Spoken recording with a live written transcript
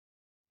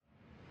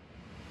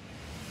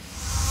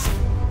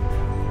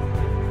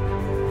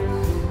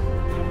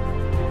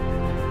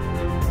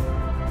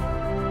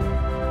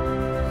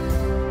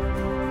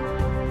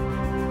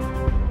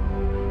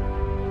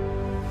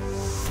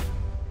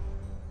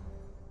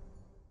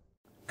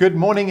Good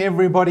morning,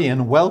 everybody,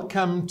 and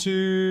welcome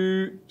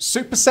to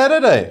Super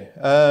Saturday.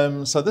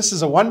 So this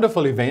is a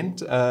wonderful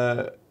event.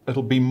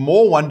 It'll be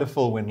more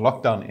wonderful when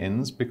lockdown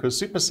ends because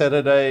Super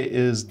Saturday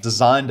is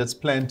designed, it's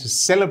planned to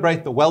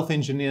celebrate the wealth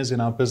engineers in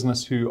our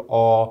business who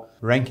are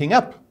ranking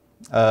up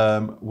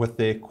with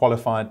their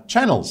qualified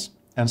channels.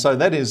 And so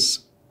that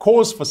is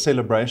cause for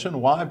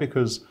celebration. Why?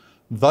 Because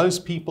those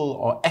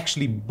people are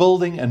actually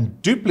building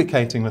and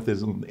duplicating with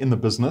this in the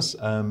business.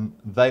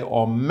 They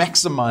are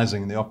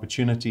maximizing the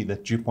opportunity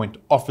that DewPoint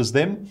offers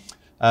them.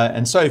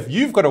 And so if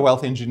you've got a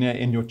wealth engineer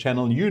in your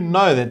channel, you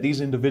know that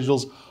these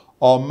individuals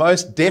are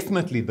most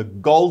definitely the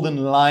golden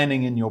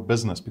lining in your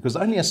business, because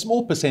only a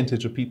small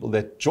percentage of people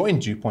that join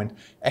DewPoint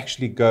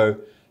actually go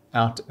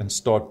out and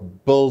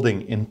start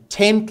building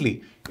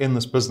intently in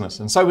this business.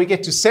 And so we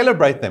get to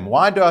celebrate them.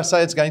 Why do I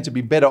say it's going to be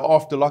better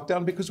after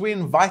lockdown? Because we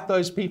invite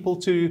those people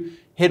to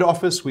head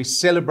office, we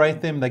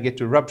celebrate them, they get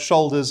to rub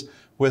shoulders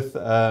with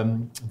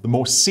the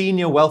more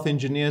senior wealth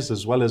engineers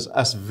as well as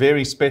us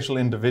very special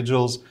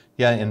individuals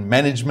here in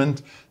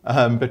management.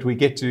 But we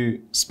get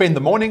to spend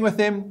the morning with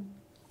them.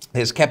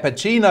 There's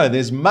cappuccino,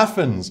 there's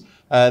muffins,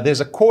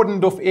 there's a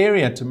cordoned off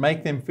area to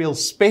make them feel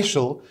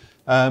special.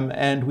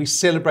 And we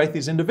celebrate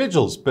these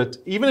individuals. But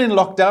even in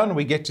lockdown,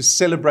 we get to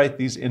celebrate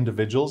these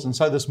individuals. And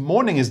so this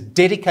morning is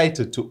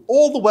dedicated to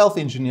all the wealth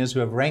engineers who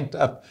have ranked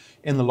up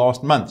in the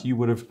last month. You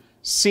would have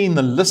seen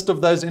the list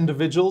of those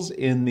individuals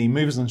in the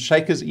Movers and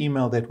Shakers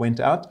email that went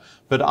out.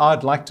 But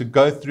I'd like to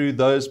go through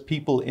those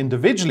people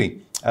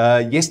individually.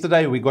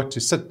 Yesterday, we got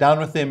to sit down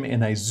with them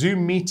in a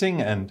Zoom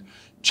meeting and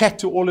chat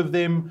to all of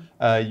them.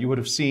 You would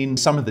have seen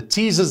some of the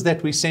teasers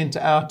that we sent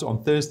out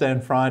on Thursday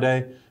and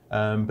Friday.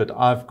 But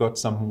I've got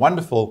some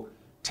wonderful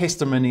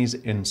testimonies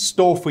in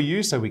store for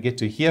you, so we get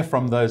to hear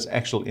from those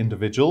actual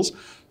individuals.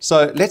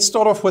 So let's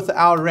start off with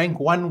our Rank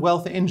 1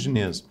 wealth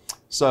engineers.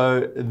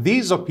 So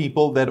these are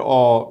people that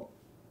are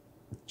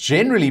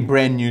generally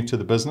brand new to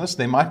the business.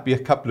 There might be a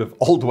couple of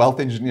old wealth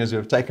engineers who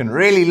have taken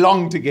really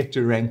long to get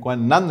to Rank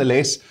 1.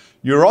 Nonetheless,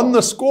 you're on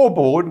the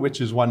scoreboard,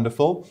 which is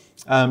wonderful.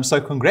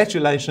 So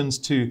congratulations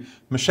to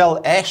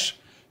Michelle Ash,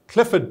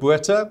 Clifford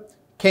Buerta,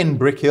 Ken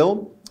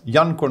Brickhill,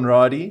 Jan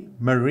Conradi,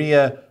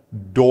 Maria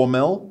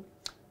Dormel,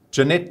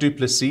 Jeanette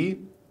Duplessis,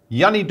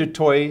 Jannie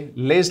Dutoy,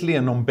 Leslie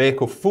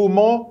Nombeko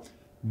Fumo,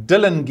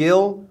 Dylan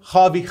Gill,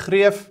 Javi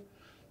Greef,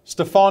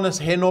 Stefanus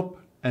Henop,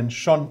 and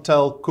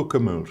Chantal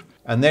Kukamur.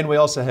 And then we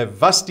also have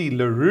Vasti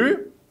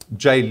Leroux,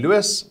 Jay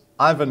Lewis,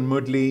 Ivan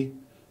Mudley,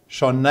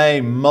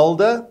 Shanae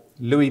Mulder,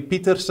 Louis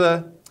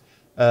Pieterse,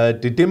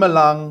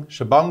 Didimalang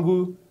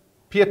Shabangu,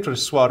 Pieter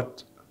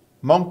Swart,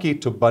 Monkey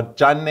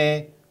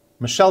Tobajane,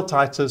 Michelle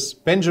Titus,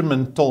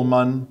 Benjamin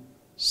Tolman,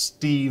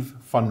 Steve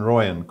van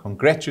Rooyen.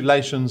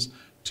 Congratulations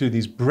to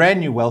these brand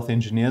new wealth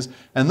engineers.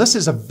 And this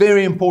is a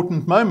very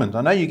important moment.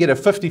 I know you get a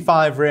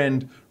 55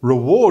 Rand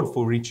reward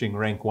for reaching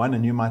rank 1,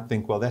 and you might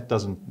think, well, that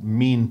doesn't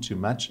mean too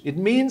much. It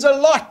means a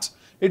lot.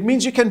 It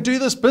means you can do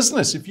this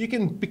business. If you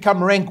can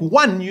become rank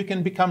 1, you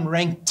can become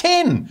rank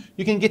 10.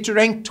 You can get to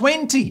rank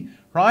 20,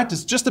 right?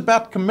 It's just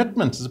about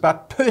commitment. It's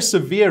about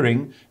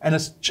persevering, and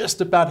it's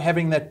just about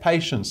having that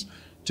patience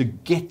to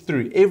get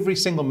through every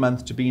single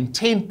month, to be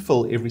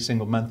intentful every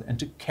single month, and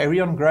to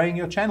carry on growing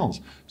your channels.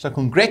 So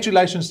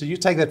congratulations to you.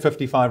 Take that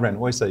 55 Rand.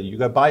 Always say, you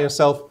go buy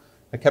yourself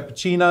a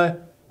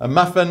cappuccino, a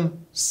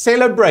muffin,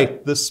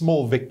 celebrate this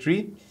small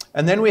victory.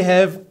 And then we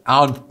have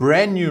our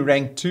brand new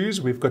rank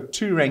 2s. We've got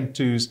 2 rank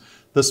 2s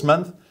this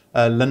month,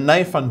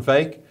 Lene van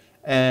Wyk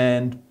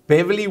and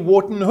Beverly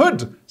Wharton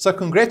Hood. So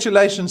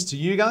congratulations to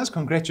you guys.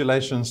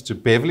 Congratulations to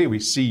Beverly. We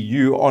see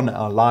you on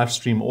our live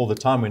stream all the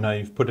time. We know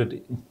you've put it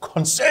in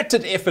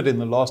concerted effort in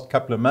the last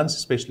couple of months,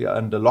 especially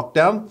under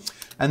lockdown.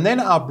 And then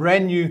our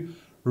brand new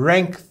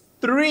rank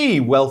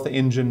 3 wealth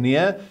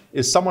engineer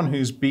is someone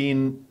who's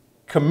been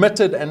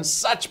committed and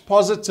such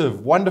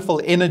positive, wonderful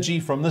energy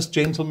from this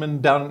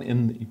gentleman down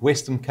in the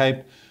Western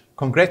Cape.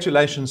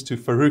 Congratulations to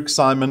Farouk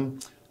Simon.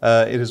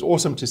 It is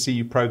awesome to see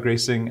you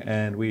progressing,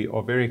 and we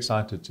are very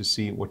excited to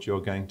see what you're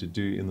going to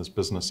do in this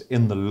business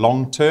in the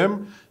long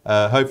term.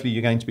 Hopefully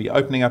you're going to be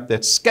opening up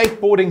that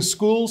skateboarding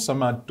school so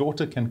my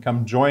daughter can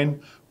come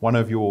join one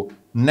of your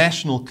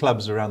national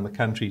clubs around the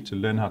country to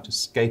learn how to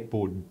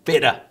skateboard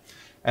better.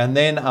 And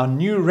then our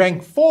new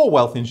rank 4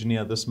 wealth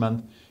engineer this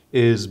month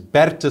is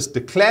Bertus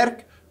de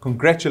Klerk.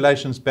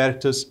 Congratulations,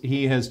 Bertus.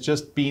 He has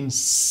just been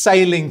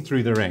sailing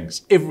through the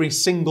ranks. Every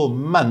single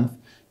month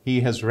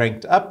he has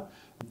ranked up.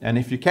 And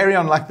if you carry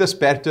on like this,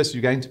 Bertus,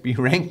 you're going to be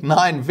ranked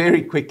 9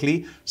 very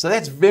quickly. So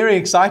that's very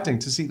exciting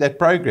to see that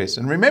progress.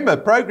 And remember,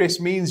 progress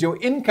means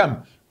your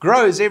income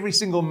grows every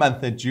single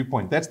month at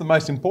DewPoint. That's the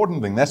most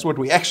important thing. That's what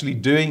we're actually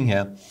doing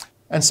here.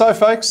 And so,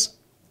 folks,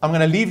 I'm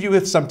going to leave you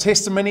with some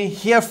testimony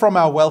here from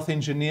our wealth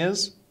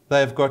engineers.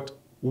 They've got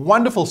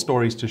wonderful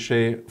stories to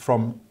share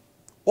from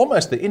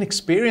almost the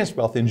inexperienced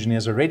wealth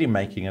engineers already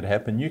making it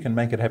happen. You can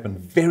make it happen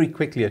very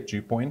quickly at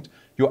DewPoint.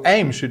 Your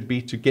aim should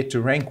be to get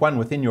to rank 1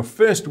 within your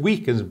first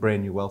week as a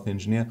brand new wealth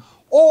engineer,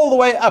 all the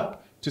way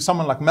up to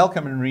someone like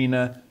Malcolm and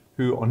Rena,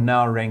 who are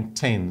now ranked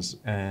 10s,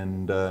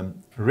 and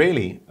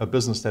really a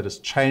business that has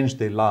changed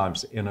their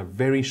lives in a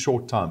very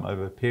short time,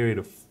 over a period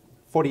of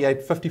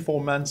 48,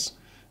 54 months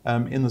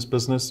in this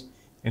business.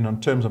 And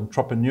in terms of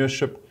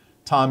entrepreneurship,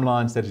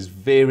 timelines, that is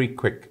very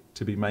quick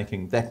to be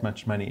making that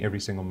much money every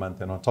single month.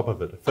 And on top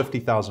of it, a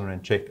 50,000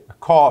 Rand check, a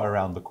car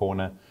around the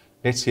corner.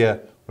 Let's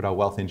hear what our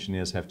wealth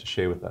engineers have to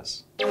share with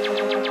us.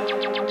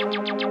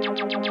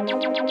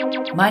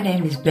 My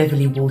name is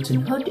Beverly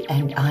Walton Hood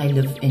and I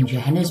live in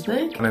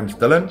Johannesburg. My name is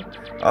Dylan.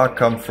 I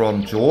come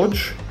from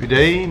George. Good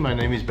day, my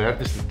name is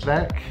Bertus de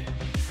Klerk.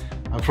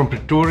 I'm from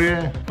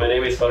Pretoria. My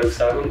name is Farouk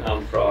Simon.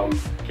 I'm from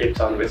Cape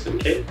Town, Western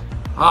Cape.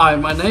 Hi,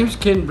 my name is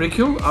Ken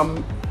Brickhill.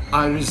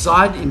 I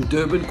reside in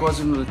Durban,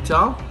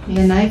 KwaZulu-Natal.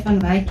 Lenay van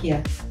Wyk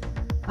here.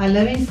 I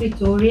live in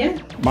Pretoria.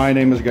 My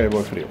name is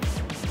Gabriel Friel.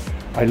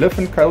 I live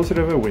in Kuils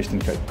River, Western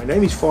Cape. My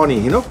name is Fani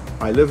Hinop.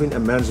 I live in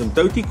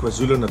Amanzimtoti,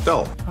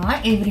 KwaZulu-Natal.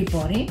 Hi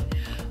everybody.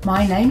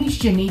 My name is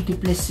Janine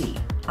Duplessis.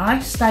 I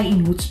stay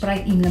in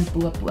Hoedspruit in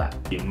Limpopo.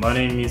 My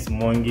name is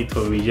Mongi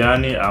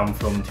Tovijani. I'm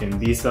from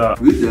Tembisa.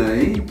 Good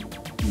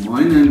day.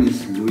 My name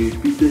is Louis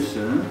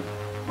Petersen.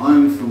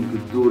 I'm from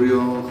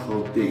Pretoria,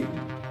 Gauteng.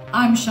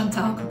 I'm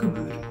Chantal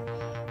Kukumur.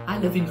 I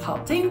live in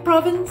Gauteng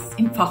province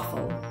in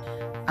Pfaffel.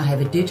 I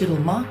have a digital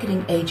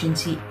marketing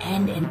agency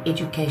and an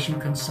education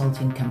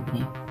consulting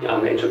company.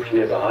 I'm an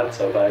entrepreneur by heart,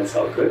 so I buy and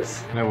sell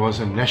goods. And I was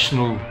a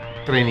national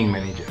training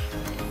manager.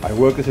 I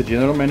work as a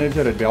general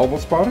manager at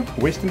Welspar,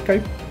 Western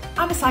Cape.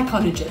 I'm a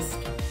psychologist.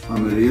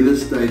 I'm a real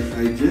estate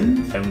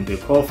agent. I'm the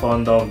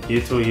co-founder of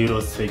Ghetto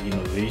Heroes Tech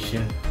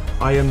Innovation.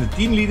 I am the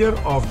team leader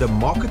of the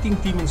marketing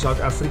team in South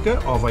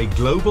Africa of a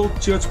global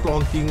church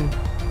planting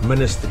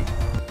ministry.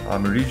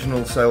 I'm a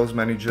regional sales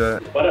manager.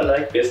 What I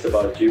like best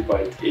about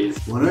DewPoint is...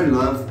 What I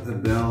love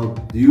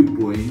about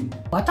DewPoint...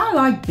 What I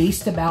like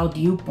best about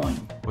DewPoint.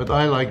 What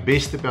I like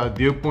best about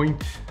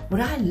DewPoint. What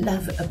I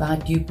love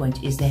about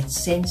DewPoint is that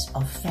sense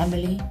of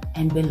family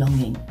and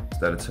belonging.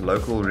 That it's a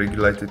local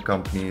regulated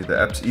company, the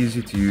app's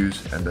easy to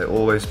use, and they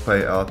always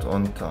pay out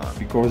on time.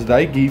 Because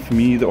they give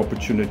me the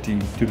opportunity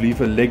to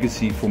leave a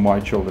legacy for my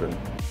children.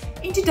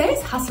 In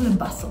today's hustle and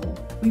bustle,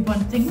 we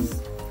want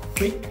things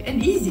quick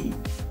and easy.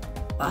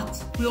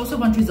 But we also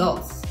want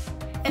results.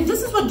 And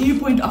this is what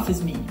DewPoint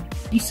offers me.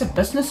 It's a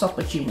business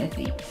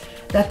opportunity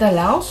that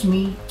allows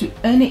me to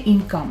earn an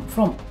income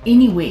from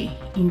anywhere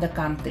in the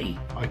country.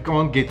 I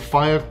can't get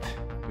fired,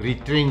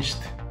 retrenched,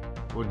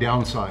 or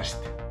downsized.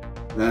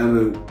 They have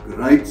a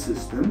great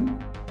system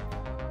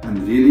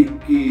and really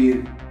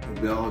care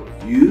about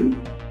you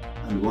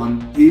and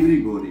want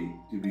everybody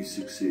to be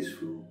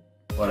successful.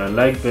 What I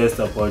like best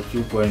about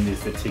DewPoint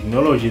is the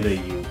technology they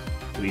use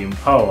to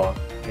empower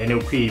and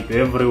equip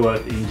every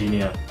wealth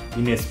engineer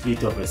in a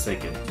split of a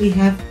second. We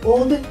have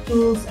all the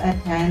tools at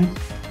hand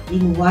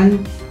in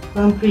one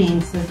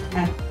comprehensive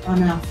app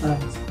on our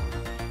phones.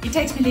 It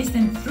takes me less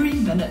than 3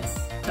 minutes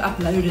to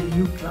upload a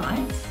new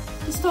client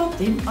to start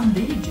them on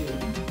their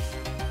journey.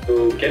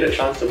 To get a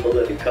chance to build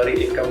a recurring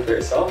income for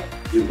yourself,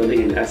 you're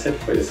building an asset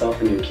for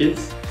yourself and your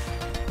kids.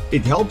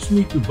 It helps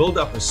me to build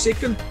up a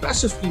second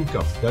passive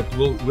income that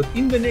will,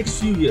 within the next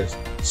few years,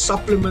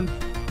 supplement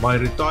my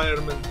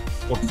retirement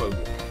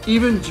portfolio.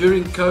 Even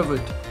during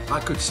COVID, I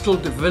could still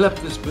develop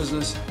this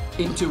business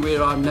into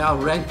where I'm now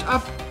ranked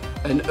up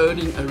and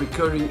earning a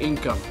recurring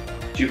income.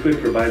 DewPoint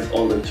provides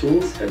all the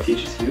tools that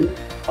teaches you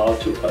how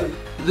to earn.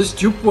 This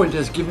DewPoint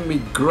has given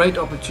me great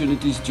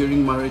opportunities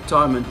during my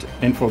retirement.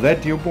 And for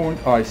that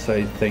DewPoint, I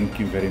say thank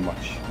you very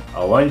much.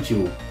 I want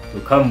you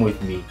to come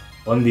with me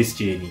on this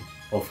journey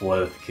of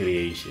wealth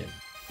creation.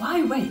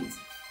 Why wait?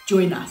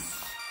 Join us.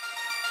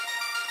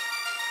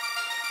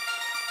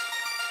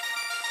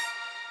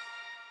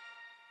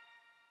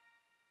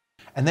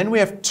 And then we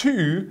have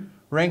 2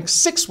 ranked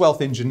 6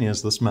 wealth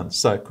engineers this month.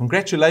 So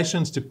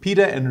congratulations to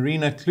Peter and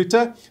Rena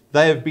Kluter.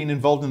 They have been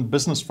involved in the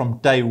business from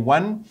day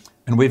one.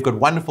 And we've got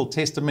wonderful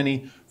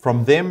testimony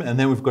from them. And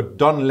then we've got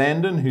Don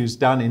Landon, who's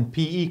down in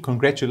PE.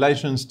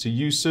 Congratulations to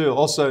you, sir.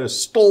 Also a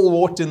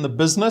stalwart in the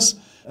business,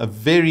 a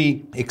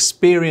very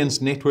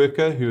experienced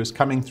networker who is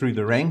coming through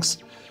the ranks.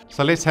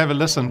 So let's have a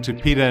listen to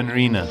Peter and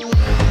Rena.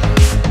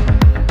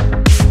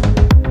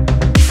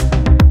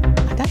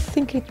 I don't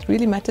think it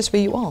really matters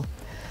where you are.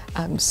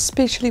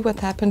 Especially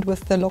what happened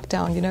with the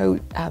lockdown,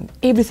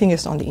 everything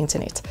is on the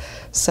internet.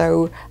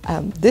 So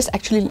this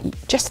actually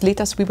just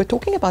let us, we were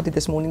talking about it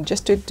this morning,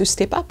 just to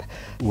step up.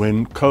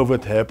 When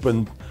COVID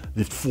happened,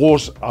 it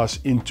forced us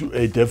into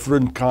a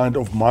different kind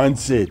of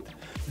mindset.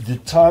 The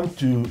time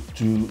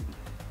to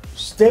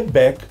step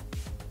back,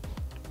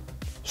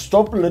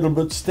 stop a little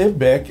bit, step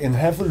back and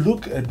have a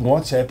look at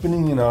what's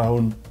happening in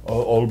our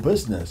own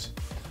business.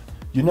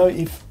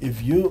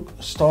 If you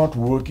start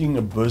working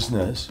a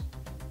business,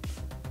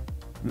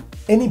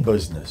 any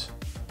business,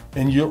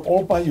 and you're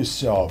all by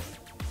yourself,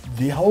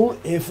 the whole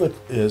effort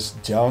is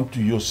down to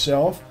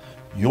yourself,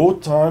 your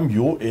time,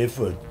 your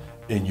effort,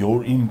 and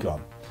your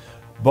income.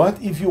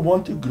 But if you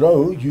want to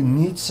grow, you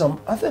need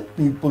some other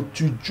people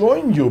to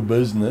join your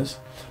business,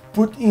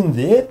 put in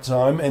their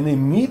time, and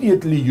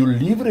immediately you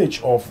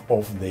leverage off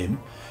of them,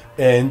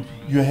 and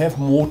you have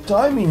more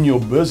time in your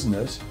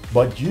business,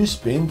 but you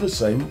spend the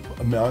same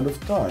amount of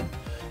time.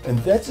 And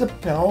that's a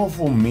power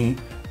for me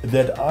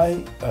that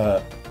I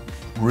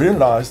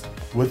realized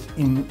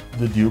within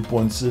the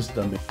DealPoint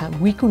system.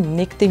 We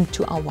connect them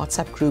to our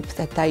WhatsApp group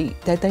that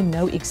they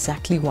know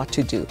exactly what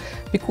to do,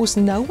 because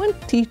no one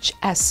teach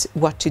us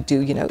what to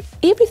do. You know,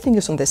 everything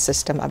is on the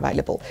system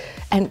available,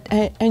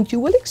 and you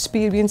will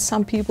experience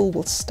some people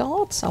will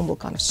start, some will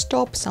kind of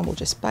stop, some will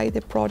just buy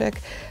the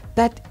product,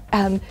 but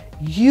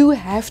you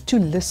have to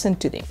listen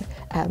to them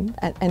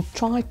and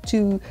try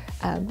to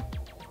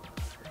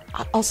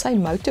I'll say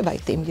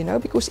motivate them, you know,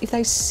 because if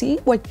they see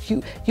what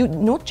you're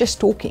not just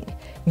talking,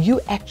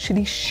 you're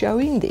actually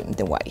showing them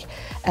the way.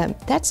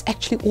 That's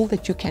actually all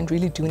that you can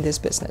really do in this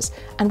business.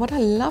 And what I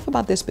love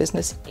about this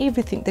business,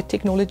 everything, the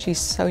technology is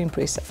so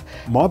impressive.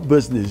 My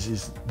business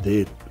is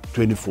there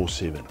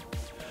 24/7.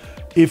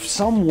 If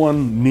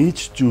someone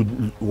needs to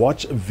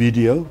watch a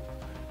video,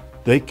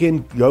 they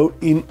can go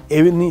in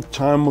any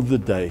time of the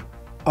day.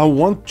 I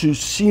want to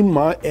see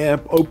my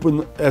app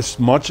open as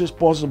much as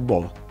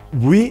possible.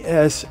 We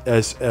as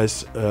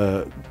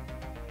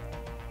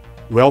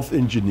wealth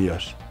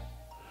engineers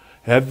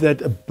have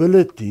that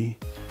ability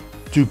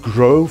to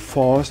grow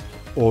fast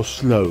or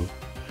slow.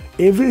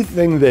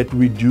 Everything that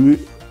we do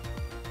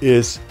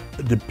is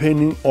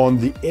depending on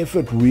the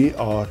effort we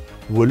are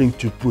willing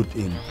to put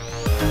in.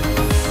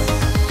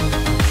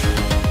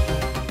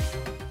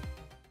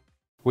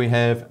 We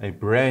have a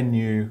brand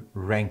new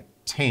rank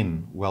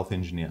 10 wealth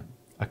engineer.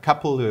 A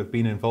couple who have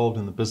been involved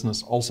in the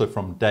business also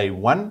from day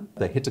one.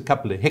 They hit a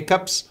couple of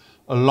hiccups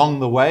along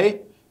the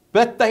way,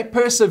 but they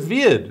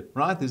persevered,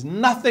 right? There's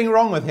nothing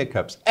wrong with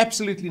hiccups,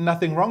 absolutely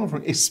nothing wrong with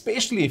them,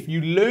 especially if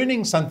you're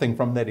learning something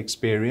from that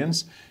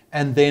experience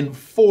and then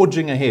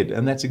forging ahead.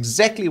 And that's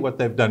exactly what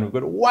they've done. We've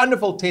got a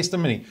wonderful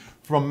testimony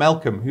from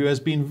Malcolm, who has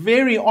been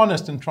very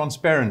honest and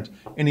transparent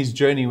in his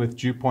journey with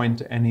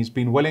DealPoint, and he's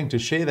been willing to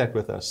share that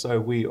with us. So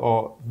we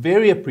are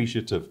very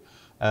appreciative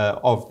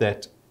of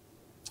that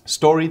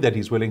story that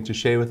he's willing to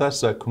share with us.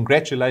 So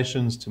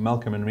congratulations to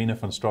Malcolm and Rena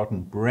van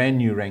Straten, brand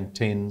new rank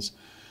 10s,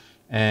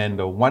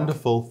 and a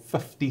wonderful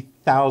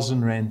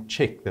 50,000 Rand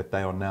check that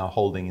they are now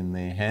holding in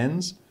their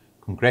hands.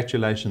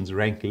 Congratulations,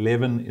 rank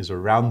 11 is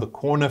around the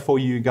corner for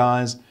you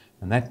guys,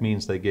 and that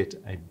means they get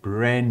a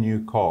brand new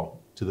car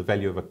to the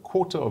value of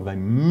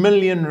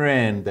R250,000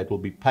 Rand that will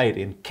be paid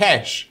in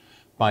cash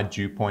by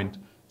DealPoint.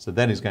 So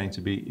that is going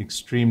to be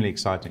extremely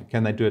exciting.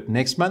 Can they do it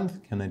next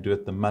month? Can they do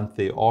it the month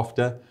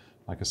thereafter?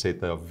 Like I said,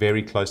 they are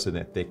very close to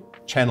that. Their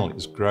channel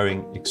is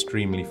growing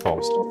extremely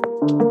fast.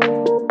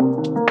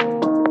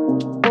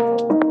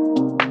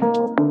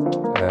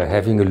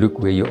 Having a look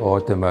where you are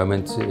at the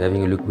moment,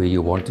 having a look where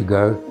you want to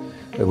go,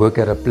 work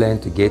out a plan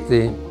to get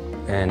there,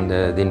 and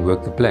then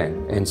work the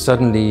plan. And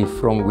suddenly,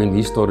 from when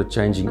we started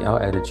changing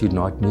our attitude,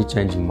 not me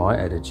changing my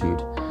attitude,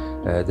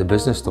 the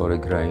business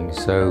started growing.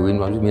 So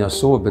when I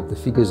saw a bit the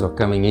figures are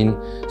coming in,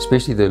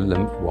 especially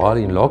while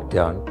in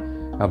lockdown,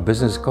 our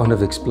business kind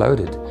of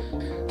exploded.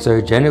 So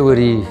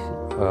January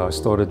I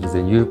started with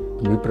a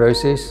new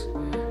process,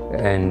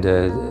 and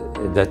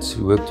that's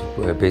worked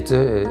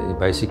better.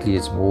 Basically,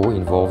 it's more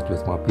involved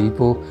with my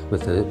people,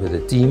 with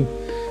the team.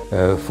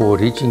 For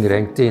reaching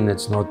rank 10,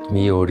 it's not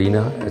me or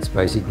Rena, it's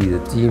basically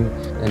the team.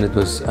 And it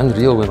was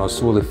unreal when I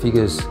saw the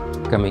figures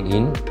coming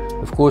in.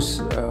 Of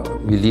course,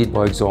 we lead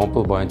by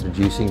example by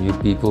introducing new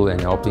people and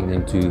helping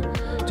them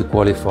to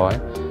qualify.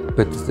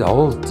 But the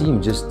whole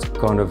team just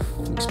kind of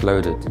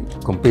exploded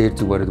compared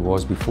to what it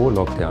was before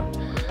lockdown.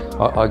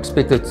 I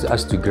expected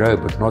us to grow,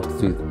 but not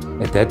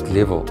at that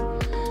level.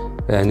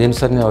 And then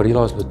suddenly I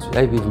realized, but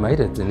hey, we've made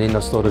it. And then I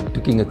started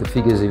looking at the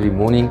figures every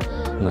morning,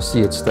 and I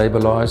see it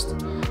stabilized.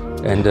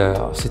 And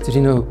I said to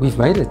Rena, we've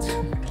made it.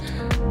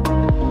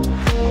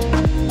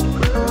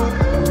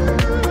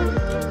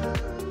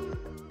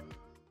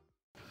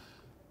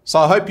 So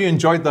I hope you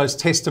enjoyed those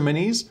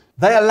testimonies.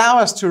 They allow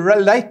us to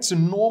relate to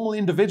normal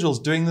individuals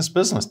doing this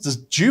business. This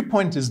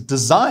DealPoint is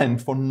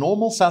designed for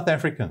normal South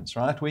Africans,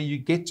 right? Where you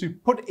get to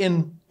put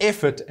in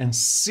effort and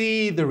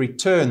see the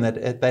return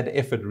that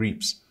effort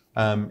reaps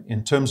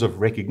in terms of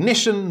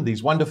recognition,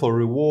 these wonderful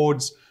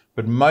rewards,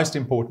 but most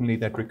importantly,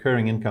 that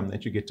recurring income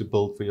that you get to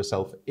build for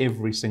yourself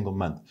every single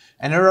month.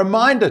 And a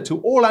reminder to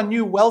all our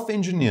new wealth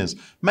engineers,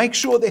 make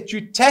sure that you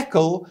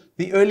tackle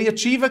the Early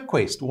Achiever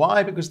Quest.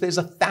 Why? Because there's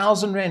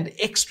 1,000 Rand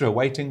extra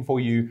waiting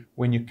for you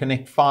when you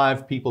connect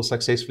 5 people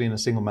successfully in a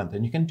single month.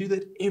 And you can do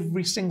that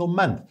every single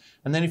month.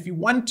 And then if you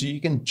want to,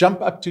 you can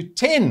jump up to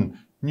 10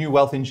 new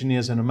wealth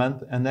engineers in a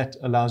month, and that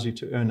allows you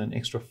to earn an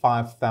extra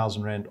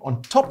 5,000 Rand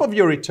on top of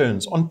your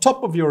returns, on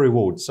top of your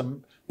rewards.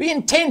 So be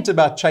intent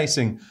about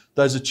chasing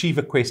those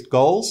Achiever Quest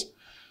goals.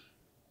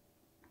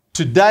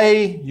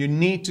 Today, you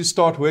need to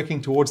start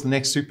working towards the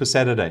next Super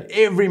Saturday.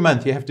 Every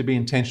month, you have to be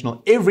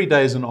intentional. Every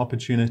day is an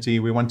opportunity.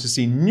 We want to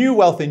see new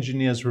wealth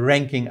engineers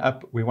ranking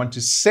up. We want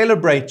to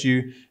celebrate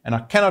you. And I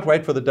cannot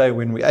wait for the day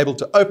when we're able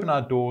to open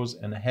our doors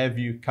and have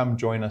you come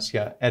join us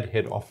here at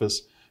head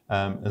office.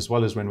 as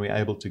well as when we're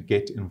able to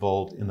get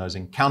involved in those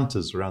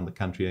encounters around the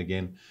country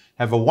again.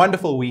 Have a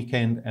wonderful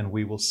weekend, and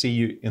we will see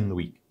you in the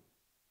week.